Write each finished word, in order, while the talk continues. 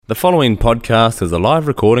The following podcast is a live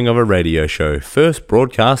recording of a radio show first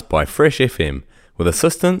broadcast by Fresh FM with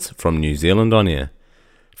assistance from New Zealand On Air.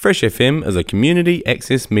 Fresh FM is a community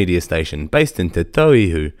access media station based in Te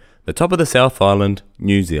Tauihu, the top of the South Island,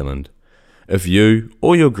 New Zealand. If you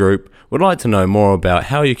or your group would like to know more about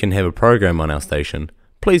how you can have a program on our station,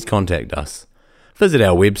 please contact us. Visit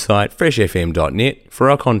our website freshfm.net for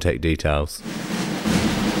our contact details.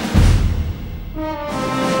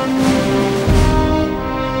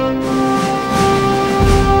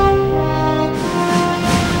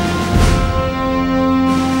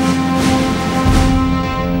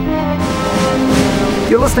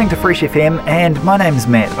 You're listening to Fresh FM and my name's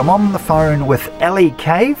Matt. I'm on the phone with Ellie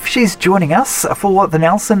Cave. She's joining us for the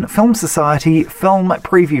Nelson Film Society film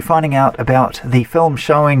preview, finding out about the film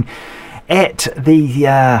showing at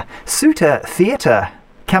the Suter Theatre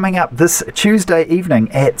coming up this Tuesday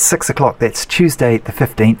evening at 6 o'clock. That's Tuesday the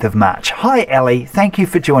 15th of March. Hi Ellie, thank you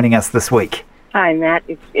for joining us this week. Hi Matt,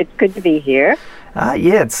 it's good to be here.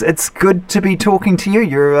 It's good to be talking to you.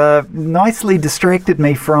 You're nicely distracted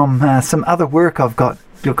me from some other work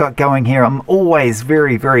you've got going here. I'm always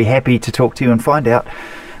very, very happy to talk to you and find out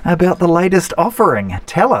about the latest offering.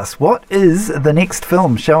 Tell us, what is the next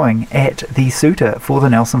film showing at the Suter for the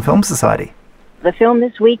Nelson Film Society? The film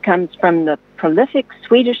this week comes from the prolific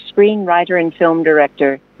Swedish screenwriter and film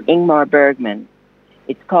director Ingmar Bergman.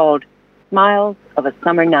 It's called Smiles of a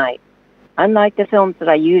Summer Night. Unlike the films that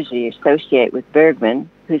I usually associate with Bergman,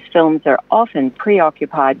 whose films are often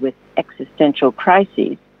preoccupied with existential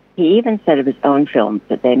crises, he even said of his own films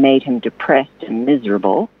that they made him depressed and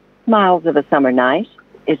miserable. Smiles of a Summer Night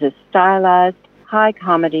is a stylized high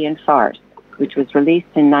comedy and farce, which was released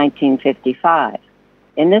in 1955.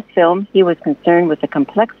 In this film, he was concerned with the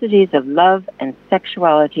complexities of love and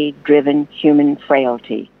sexuality-driven human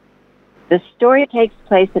frailty. The story takes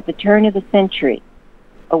place at the turn of the century.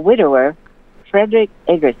 A widower, Fredrik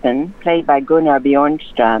Egerson, played by Gunnar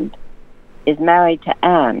Bjornstrand, is married to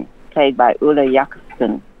Anne, played by Ulla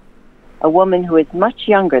Jakobsen, a woman who is much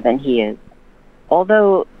younger than he is.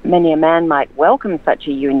 Although many a man might welcome such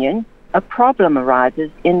a union, a problem arises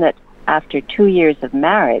in that after 2 years of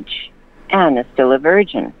marriage, Anne is still a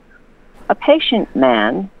virgin. A patient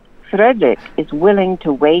man, Fredrik is willing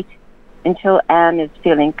to wait until Anne is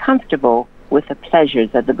feeling comfortable with the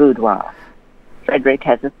pleasures of the boudoir. Fredrik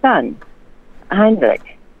has a son,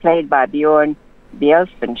 Heinrich, played by Bjorn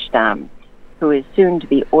Bjelfenstam, who is soon to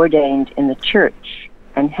be ordained in the church,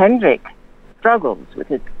 and Henrik struggles with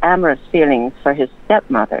his amorous feelings for his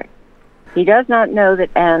stepmother. He does not know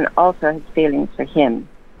that Anne also has feelings for him,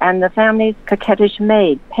 and the family's coquettish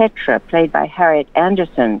maid, Petra, played by Harriet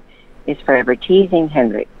Anderson, is forever teasing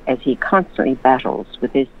Henrik as he constantly battles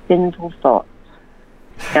with his sinful thoughts.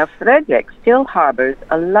 Now, Fredrik still harbors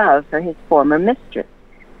a love for his former mistress,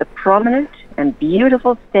 the prominent and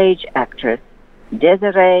beautiful stage actress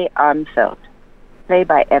Desiree Armfeldt, played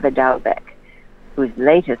by Eva Dahlbeck, whose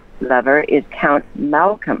latest lover is Count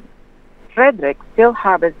Malcolm. Fredrik still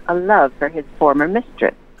harbors a love for his former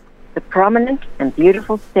mistress, the prominent and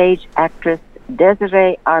beautiful stage actress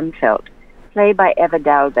Desiree Armfeldt, played by Eva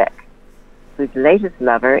Dahlbeck, whose latest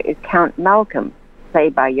lover is Count Malcolm,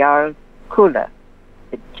 played by Jarl Kulla,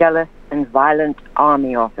 the jealous and violent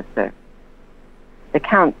army officer. The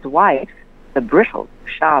Count's wife, the brittle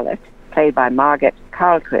Charlotte, played by Margit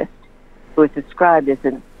Karlquist, who is described as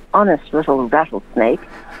an honest little rattlesnake,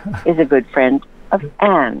 is a good friend of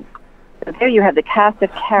Anne. So there you have the cast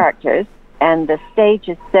of characters, and the stage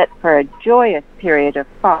is set for a joyous period of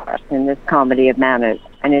farce in this comedy of manners.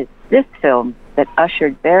 And it's this film that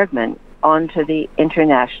ushered Bergman onto the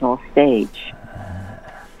international stage.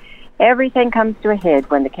 Everything comes to a head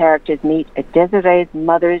when the characters meet at Desiree's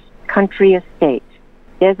mother's country estate.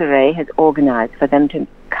 Desiree has organized for them to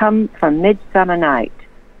come for Midsummer Night,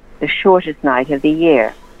 the shortest night of the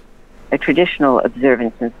year, a traditional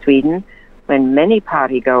observance in Sweden when many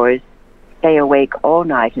partygoers stay awake all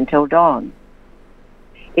night until dawn.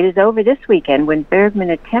 It is over this weekend when Bergman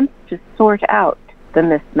attempts to sort out the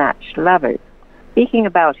mismatched lovers. Speaking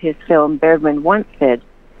about his film, Bergman once said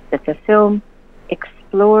that the film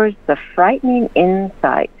explores the frightening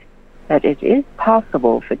insight that it is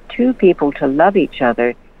possible for two people to love each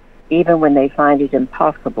other even when they find it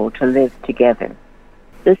impossible to live together.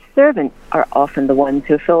 The servants are often the ones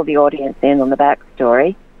who fill the audience in on the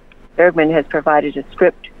backstory. Bergman has provided a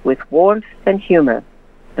script with warmth and humor,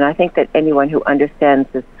 and I think that anyone who understands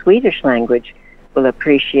the Swedish language will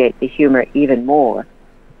appreciate the humor even more.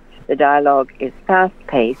 The dialogue is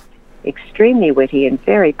fast-paced, extremely witty, and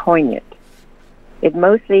very poignant. It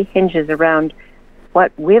mostly hinges around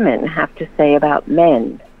what women have to say about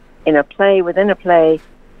men. In a play within a play,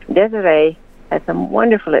 Desiree has some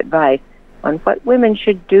wonderful advice on what women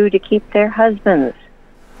should do to keep their husbands,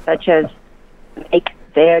 such as make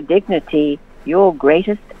their dignity your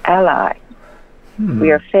greatest ally.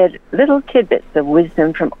 We are fed little tidbits of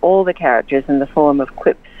wisdom from all the characters in the form of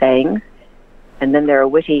quipped sayings, and then there are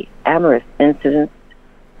witty, amorous incidents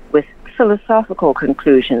with philosophical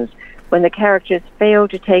conclusions when the characters fail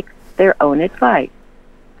to take their own advice.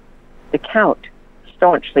 The Count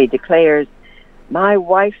staunchly declares, "My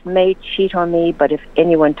wife may cheat on me, but if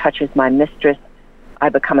anyone touches my mistress, I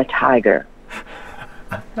become a tiger."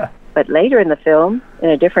 But later in the film, in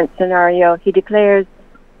a different scenario, he declares,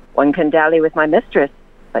 "One can dally with my mistress,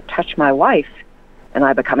 but touch my wife, and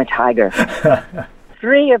I become a tiger."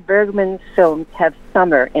 3 of Bergman's films have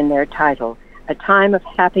summer in their title, a time of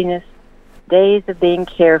happiness, days of being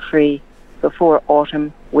carefree before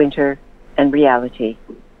autumn, winter, and reality.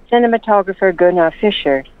 Cinematographer Gunnar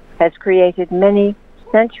Fischer has created many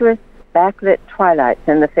sensuous backlit twilights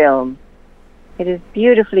in the film. It is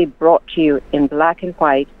beautifully brought to you in black and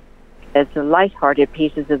white as the light-hearted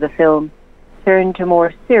pieces of the film turn to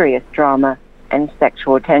more serious drama and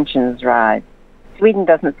sexual tensions rise. Sweden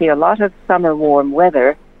doesn't see a lot of summer warm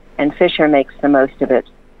weather, and Fischer makes the most of it.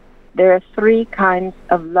 There are 3 kinds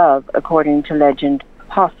of love, according to legend,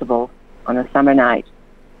 possible on a summer night,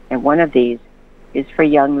 and one of these is for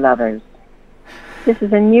young lovers. This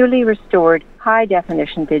is a newly restored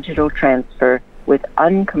high-definition digital transfer with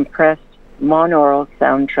uncompressed monaural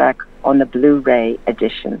soundtrack on the Blu-ray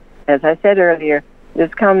edition. As I said earlier,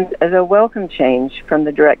 this comes as a welcome change from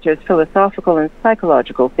the director's philosophical and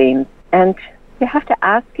psychological themes, and you have to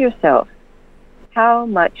ask yourself, how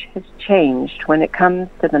much has changed when it comes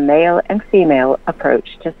to the male and female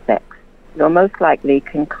approach to sex? You'll most likely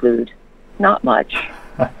conclude, not much.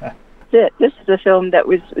 This is a film that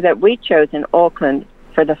we chose in Auckland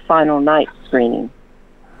for the final night screening,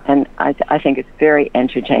 and I think it's very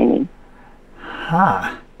entertaining.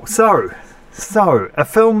 So, a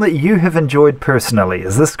film that you have enjoyed personally,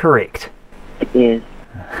 is this correct? It is.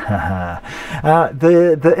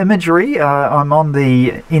 The imagery, I'm on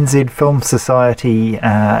the NZ Film Society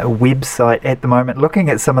website at the moment looking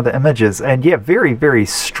at some of the images, and yeah, very, very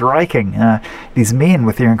striking. These men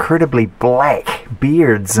with their incredibly black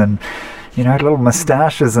beards and, you know, little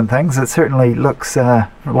moustaches and things. It certainly looks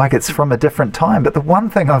like it's from a different time. But the one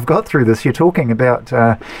thing I've got through this, you're talking about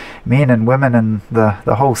men and women and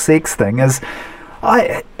the whole sex thing, is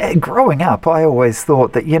growing up, I always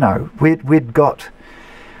thought that, you know,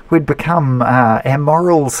 we'd become, our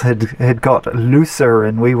morals had got looser,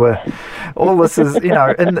 and we were, all this is, you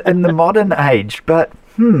know, in the modern age. But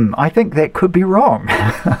I think that could be wrong.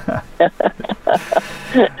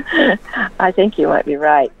 I think you might be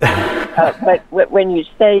right. But when you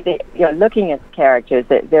say that you're looking at the characters,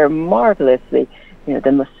 that they're marvelously, you know,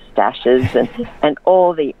 the mustaches and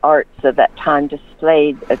all the arts of that time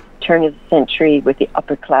displayed at the turn of the century with the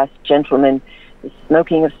upper class gentlemen, the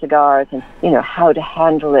smoking of cigars, and, you know, how to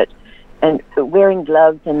handle it, and wearing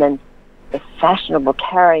gloves, and then the fashionable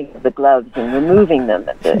carrying of the gloves and removing them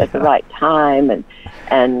at the right time,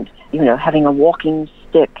 and you know, having a walking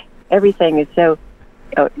stick. Everything is so,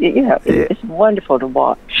 you know, it's wonderful to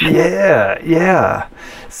watch. Yeah.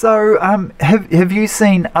 So, have you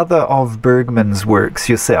seen other of Bergman's works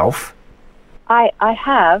yourself? I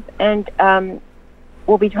have, and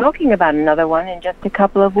we'll be talking about another one in just a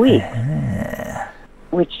couple of weeks,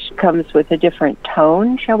 which comes with a different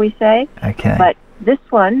tone, shall we say? Okay. But this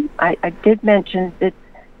one, I did mention that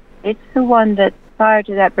it's the one that prior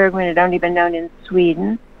to that Bergman had only been known in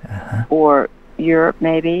Sweden or Europe,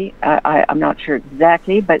 maybe. I'm not sure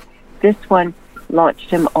exactly, but this one launched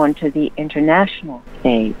him onto the international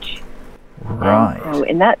stage. Right. And so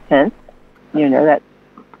in that sense, you know, that's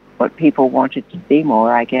what people wanted to see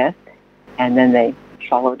more, I guess. And then they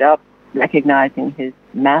followed up, recognizing his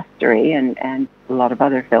mastery, and a lot of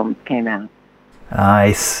other films came out.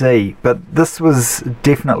 I see. But this was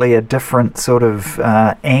definitely a different sort of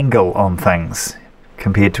angle on things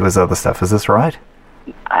compared to his other stuff. Is this right?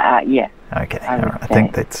 Yes. Okay. All right. I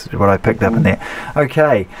think that's what I picked up in there.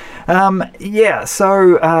 Okay.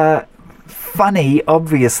 So funny,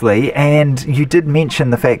 obviously, and you did mention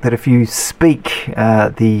the fact that if you speak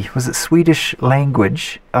was it Swedish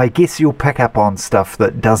language, I guess you'll pick up on stuff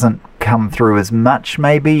that doesn't come through as much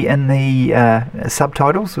maybe in the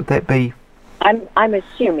subtitles. Would that be? I'm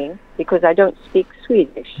assuming, because I don't speak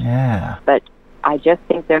Swedish. Yeah. But I just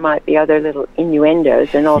think there might be other little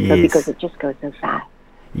innuendos, and also because it just goes so fast.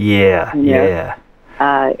 Yeah, you know? yeah.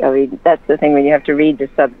 I mean, that's the thing when you have to read the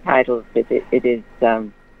subtitles. It is.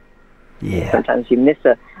 Sometimes you miss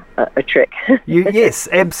a a trick. Yes,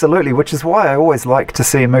 absolutely, which is why I always like to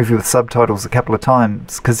see a movie with subtitles a couple of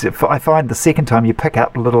times, because I find the second time you pick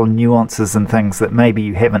up little nuances and things that maybe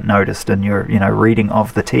you haven't noticed in your reading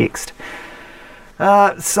of the text.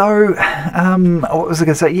 What was I going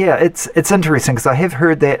to say? Yeah, it's interesting because I have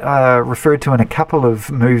heard that referred to in a couple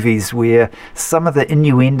of movies where some of the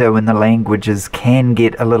innuendo in the languages can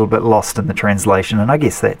get a little bit lost in the translation, and I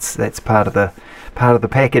guess that's part of the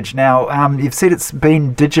package. Now, you've said it's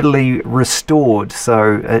been digitally restored,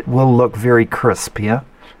 so it will look very crisp, yeah?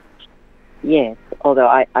 Yes, although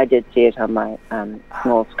I did see it on my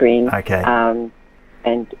small screen. Okay.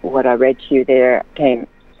 And what I read to you there came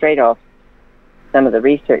straight off some of the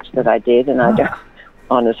research that I did, and I don't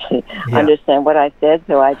honestly understand what I said,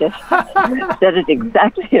 so I just said it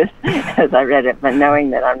exactly as I read it, but knowing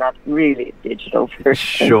that I'm not really a digital person.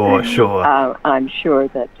 Sure. I'm sure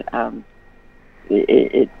that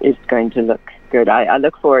it's going to look good. I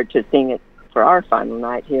look forward to seeing it for our final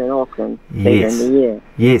night here in Auckland later in the year.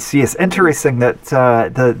 Yes. Interesting that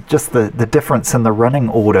the difference in the running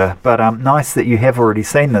order, but nice that you have already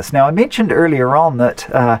seen this. Now, I mentioned earlier on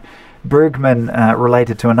that Bergman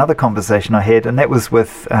related to another conversation I had, and that was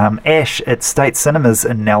with Ash at State Cinemas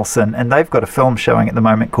in Nelson, and they've got a film showing at the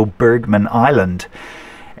moment called Bergman Island.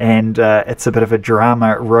 And it's a bit of a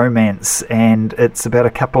drama romance, and it's about a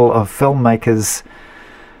couple of filmmakers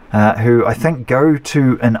who I think go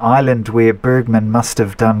to an island where Bergman must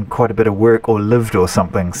have done quite a bit of work or lived or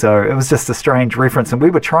something. So it was just a strange reference, and we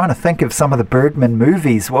were trying to think of some of the Bergman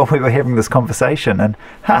movies while we were having this conversation, and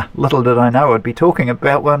little did I know I'd be talking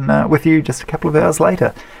about one with you just a couple of hours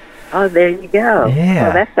later. Oh, there you go. Yeah.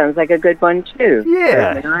 Well, that sounds like a good one, too.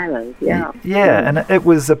 Yeah. Bergman Island, yeah. Yeah, and it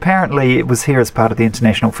was here as part of the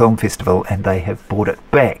International Film Festival, and they have brought it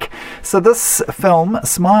back. So this film,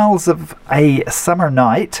 Smiles of a Summer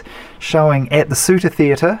Night, showing at the Suter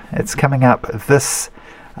Theatre. It's coming up this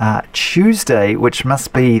Tuesday, which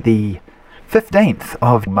must be the 15th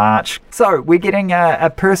of March. So we're getting a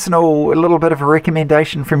little bit of a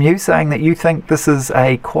recommendation from you, saying that you think this is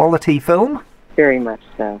a quality film? Very much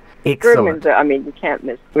so. Excellent. Bergman's, you can't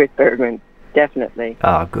miss with Bergman, definitely.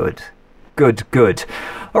 Oh, good.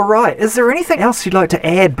 All right, is there anything else you'd like to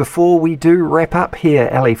add before we do wrap up here,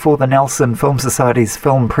 Ellie, for the Nelson Film Society's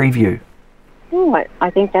film preview? Oh,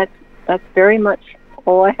 I think that's very much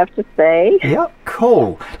all I have to say. Yeah,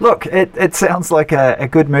 cool. Look, it sounds like a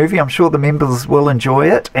good movie. I'm sure the members will enjoy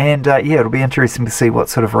it, and it'll be interesting to see what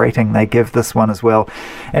sort of rating they give this one as well.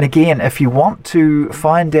 And again, if you want to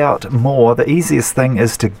find out more, the easiest thing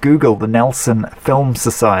is to Google the Nelson Film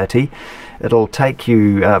Society. It'll take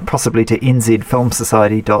you possibly to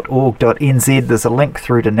nzfilmsociety.org.nz. There's a link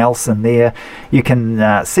through to Nelson there. You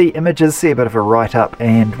can see images, see a bit of a write-up,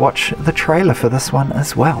 and watch the trailer for this one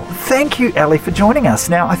as well. Thank you, Ellie, for joining us.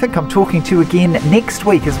 Now, I think I'm talking to you again next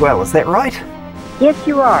week as well. Is that right? Yes,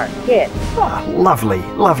 you are. Yes. Oh, lovely.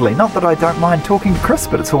 Not that I don't mind talking to Chris,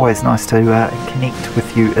 but it's always nice to connect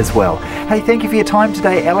with you as well. Hey, thank you for your time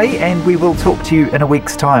today, Ellie, and we will talk to you in a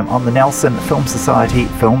week's time on the Nelson Film Society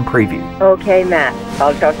Film Preview. Okay, Matt.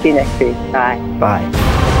 I'll talk to you next week. Bye. Bye.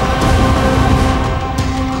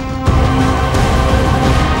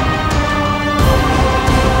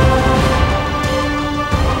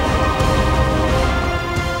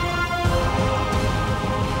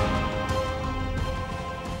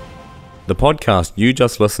 The podcast you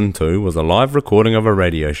just listened to was a live recording of a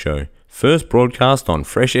radio show, first broadcast on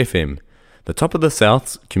Fresh FM, the top of the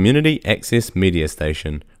South's community access media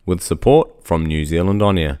station, with support from New Zealand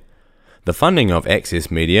On Air. The funding of Access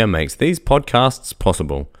Media makes these podcasts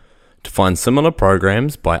possible. To find similar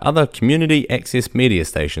programs by other community access media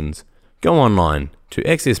stations, go online to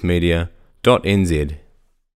accessmedia.nz.